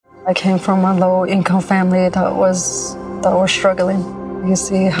I came from a low-income family that was struggling. You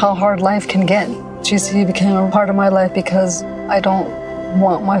see how hard life can get. GC became a part of my life because I don't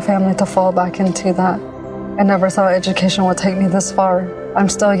want my family to fall back into that. I never thought education would take me this far. I'm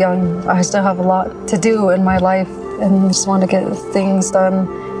still young. I still have a lot to do in my life and just want to get things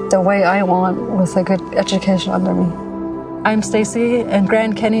done the way I want with a good education under me. I'm Stacy, and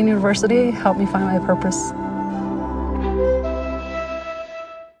Grand Canyon University helped me find my purpose.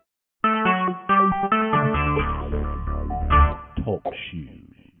 Talk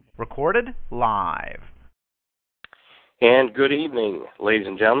shoes. Recorded live. And good evening, ladies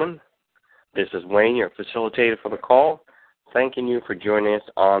and gentlemen. This is Wayne, your facilitator for the call, thanking you for joining us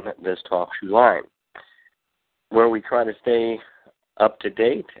on this Talk Shoe line, where we try to stay up to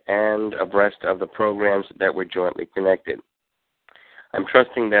date and abreast of the programs that we're jointly connected. I'm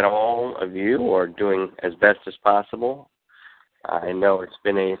trusting that all of you are doing as best as possible. I know it's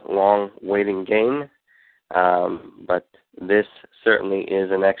been a long waiting game, but this certainly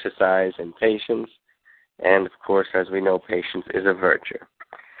is an exercise in patience, and of course, as we know, patience is a virtue.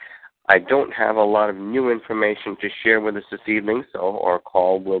 I don't have a lot of new information to share with us this evening, so our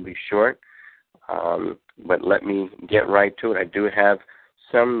call will be short, but let me get right to it. I do have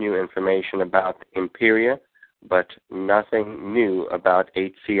some new information about Imperia, but nothing new about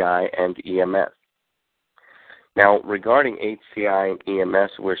HCI and EMS. Now, regarding HCI and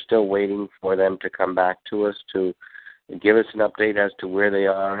EMS, we're still waiting for them to come back to us to give us an update as to where they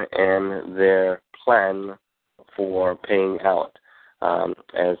are and their plan for paying out.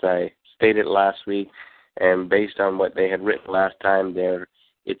 As I stated last week, and based on what they had written last time,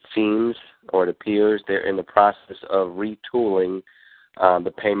 it seems, or it appears, they're in the process of retooling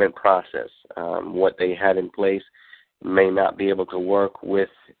the payment process. What they had in place may not be able to work with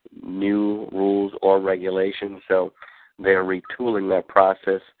new rules or regulations, so they're retooling that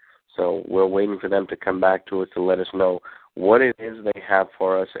process. So we're waiting for them to come back to us to let us know what it is they have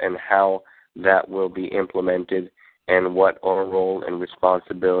for us and how that will be implemented and what our role and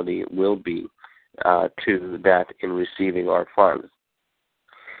responsibility will be to that in receiving our funds.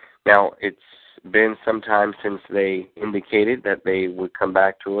 Now, it's been some time since they indicated that they would come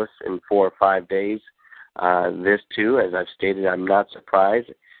back to us in 4 or 5 days. This, too, as I've stated, I'm not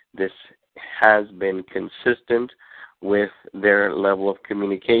surprised. This has been consistent with their level of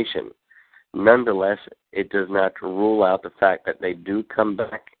communication. Nonetheless, it does not rule out the fact that they do come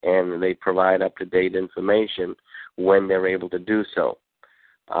back and they provide up-to-date information when they're able to do so.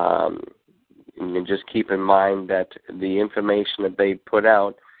 And just keep in mind that the information that they put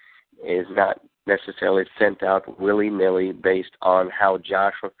out is not necessarily sent out willy-nilly based on how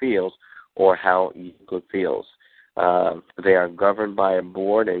Joshua feels or how Euclid feels. They are governed by a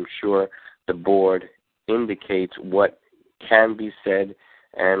board. I'm sure the board indicates what can be said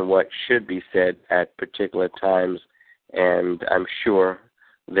and what should be said at particular times, and I'm sure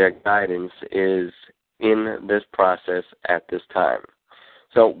their guidance is in this process at this time.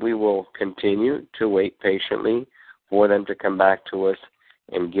 So we will continue to wait patiently for them to come back to us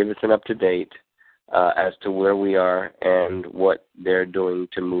and give us an up-to-date as to where we are and what they're doing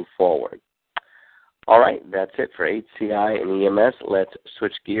to move forward. All right, that's it for HCI and EMS. Let's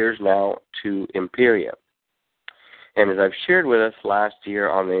switch gears now to Imperia. And as I've shared with us last year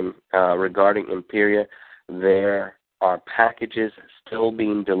on the regarding Imperia, there are packages still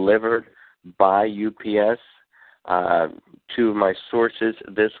being delivered by UPS. Two of my sources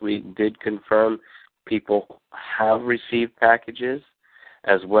this week did confirm people have received packages,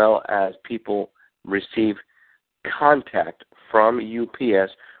 as well as people receive contact from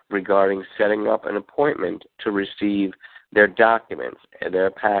UPS regarding setting up an appointment to receive their documents,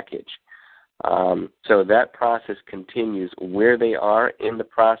 their package. So that process continues. Where they are in the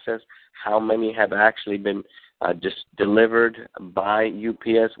process, how many have actually been just delivered by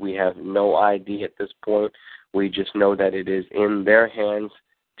UPS, we have no idea at this point. We just know that it is in their hands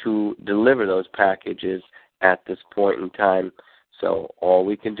to deliver those packages at this point in time. So all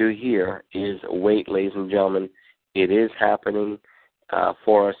we can do here is wait, ladies and gentlemen. It is happening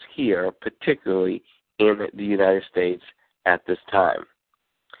for us here, particularly in the United States at this time.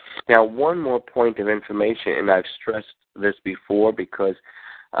 Now, one more point of information, and I've stressed this before because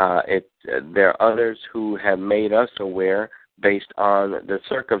there are others who have made us aware based on the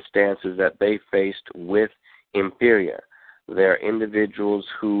circumstances that they faced with Imperia. There are individuals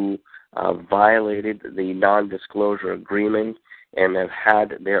who violated the non-disclosure agreement and have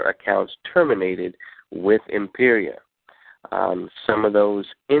had their accounts terminated with Imperia. Some of those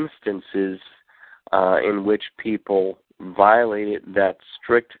instances in which people violated that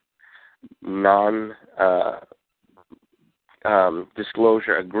strict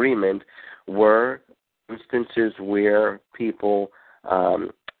non-disclosure agreement were instances where people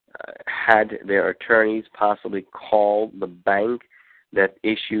had their attorneys possibly call the bank that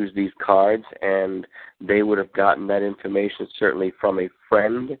issues these cards, and they would have gotten that information certainly from a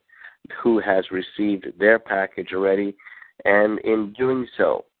friend who has received their package already. And in doing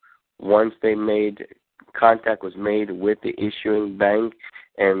so, once contact was made with the issuing bank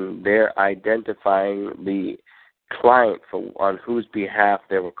and they're identifying the client on whose behalf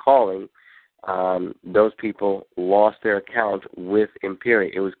they were calling, those people lost their account with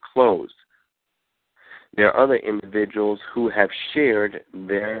Imperial. It was closed. There are other individuals who have shared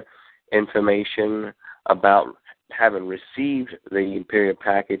their information about having received the Imperial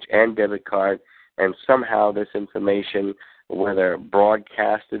package and debit card, and somehow this information, whether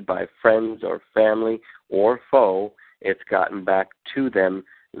broadcasted by friends or family or foe, it's gotten back to them.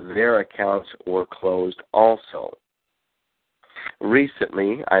 Their accounts were closed also.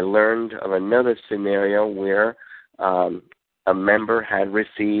 Recently, I learned of another scenario where a member had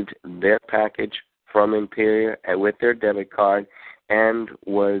received their package from Imperial with their debit card and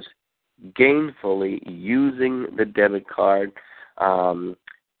was gainfully using the debit card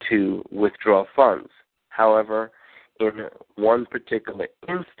to withdraw funds. However, in one particular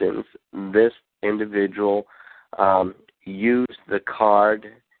instance, this individual used the card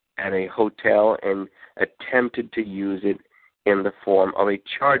at a hotel and attempted to use it in the form of a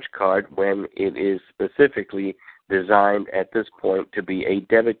charge card when it is specifically designed at this point to be a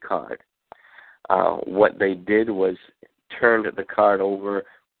debit card. What they did was turned the card over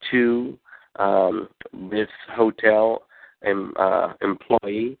to this hotel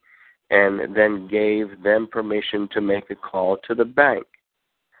employee and then gave them permission to make a call to the bank.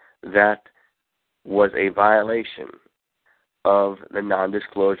 That was a violation of the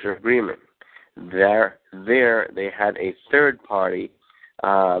non-disclosure agreement. There they had a third party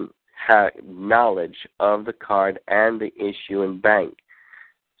had knowledge of the card and the issuing bank.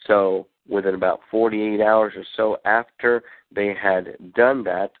 So within about 48 hours or so after they had done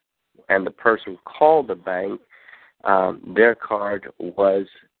that and the person called the bank, their card was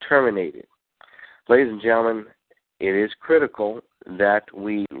terminated. Ladies and gentlemen, it is critical that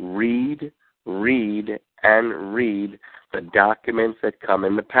we read the documents that come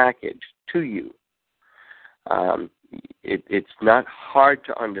in the package to you. It's not hard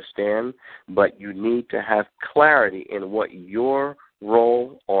to understand, but you need to have clarity in what your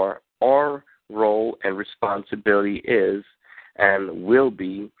role or our role and responsibility is and will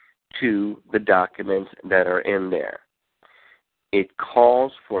be to the documents that are in there. It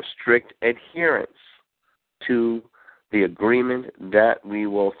calls for strict adherence to the agreement that we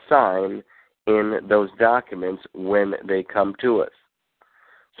will sign in those documents when they come to us.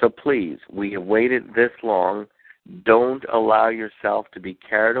 So please, we have waited this long. Don't allow yourself to be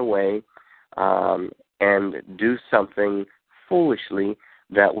carried away and do something foolishly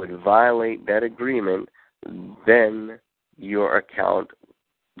that would violate that agreement. Then your account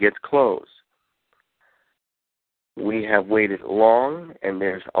gets closed. We have waited long, and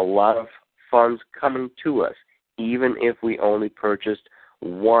there's a lot of funds coming to us, even if we only purchased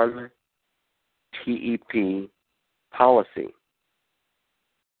one TEP policy.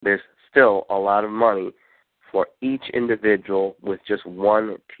 There's still a lot of money for each individual with just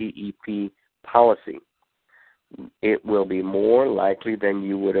one TEP policy. It will be more likely than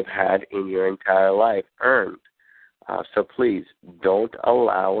you would have had in your entire life earned. So please, don't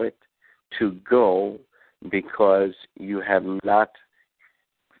allow it to go because you have not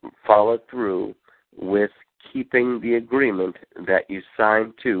followed through with keeping the agreement that you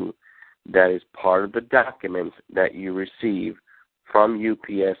signed to, that is part of the documents that you receive from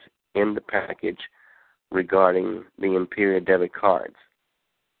UPS in the package regarding the Imperial debit cards.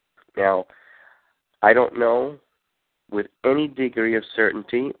 Now, I don't know with any degree of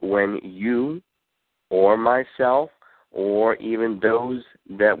certainty when you or myself or even those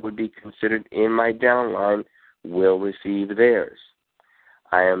that would be considered in my downline will receive theirs.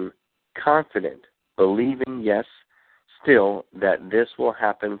 I am confident, believing, yes, still that this will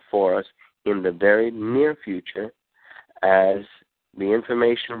happen for us in the very near future. As the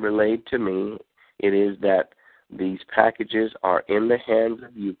information relayed to me, it is that these packages are in the hands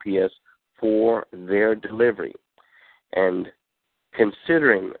of UPS for their delivery. And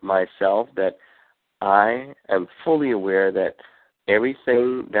considering myself that I am fully aware that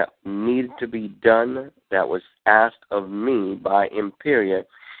everything that needed to be done that was asked of me by Imperial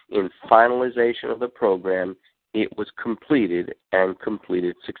in finalization of the program, it was completed and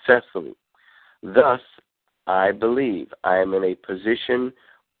completed successfully. Thus, I believe I am in a position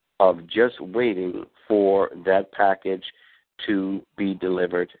of just waiting for that package to be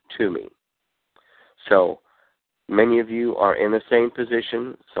delivered to me. So many of you are in the same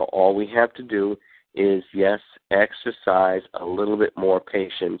position, so all we have to do is, yes, exercise a little bit more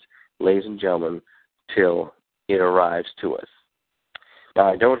patience, ladies and gentlemen, till it arrives to us.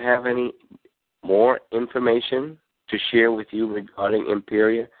 Now, I don't have any more information to share with you regarding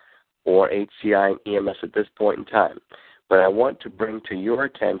Imperia or HCI and EMS at this point in time, but I want to bring to your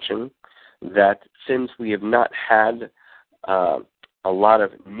attention that since we have not had a lot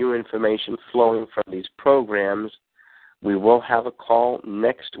of new information flowing from these programs, we will have a call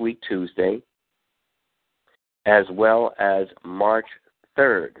next week, Tuesday, as well as March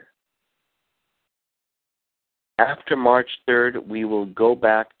 3rd. After March 3rd, we will go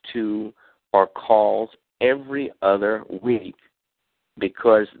back to our calls every other week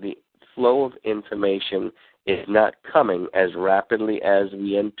because the flow of information is not coming as rapidly as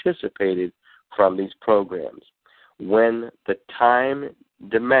we anticipated from these programs. When the time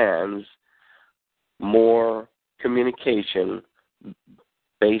demands more communication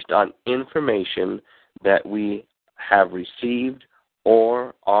based on information that we have received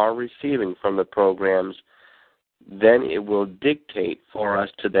or are receiving from the programs, then it will dictate for us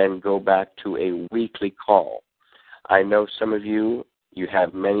to then go back to a weekly call. I know some of you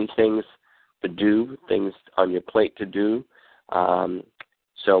have many things to do, things on your plate to do,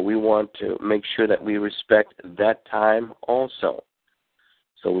 so we want to make sure that we respect that time also.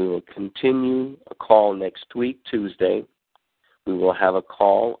 So we will continue a call next week, Tuesday. We will have a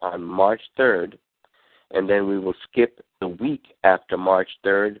call on March 3rd, and then we will skip the week after March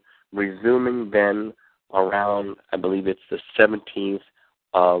 3rd, resuming then around, I believe it's the 17th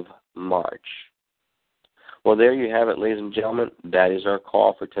of March. Well, there you have it, ladies and gentlemen. That is our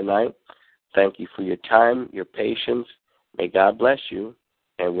call for tonight. Thank you for your time, your patience. May God bless you,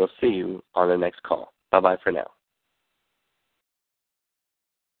 and we'll see you on the next call. Bye-bye for now.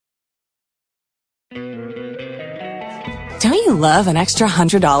 Don't you love an extra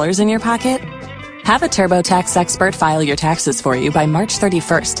 $100 in your pocket? Have a TurboTax expert file your taxes for you by March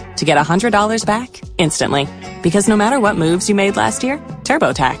 31st to get $100 back instantly. Because no matter what moves you made last year,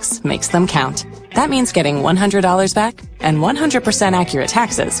 TurboTax makes them count. That means getting $100 back and 100% accurate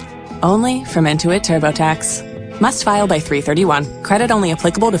taxes, only from Intuit TurboTax. Must file by 3/31. Credit only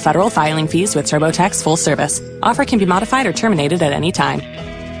applicable to federal filing fees with TurboTax full service. Offer can be modified or terminated at any time.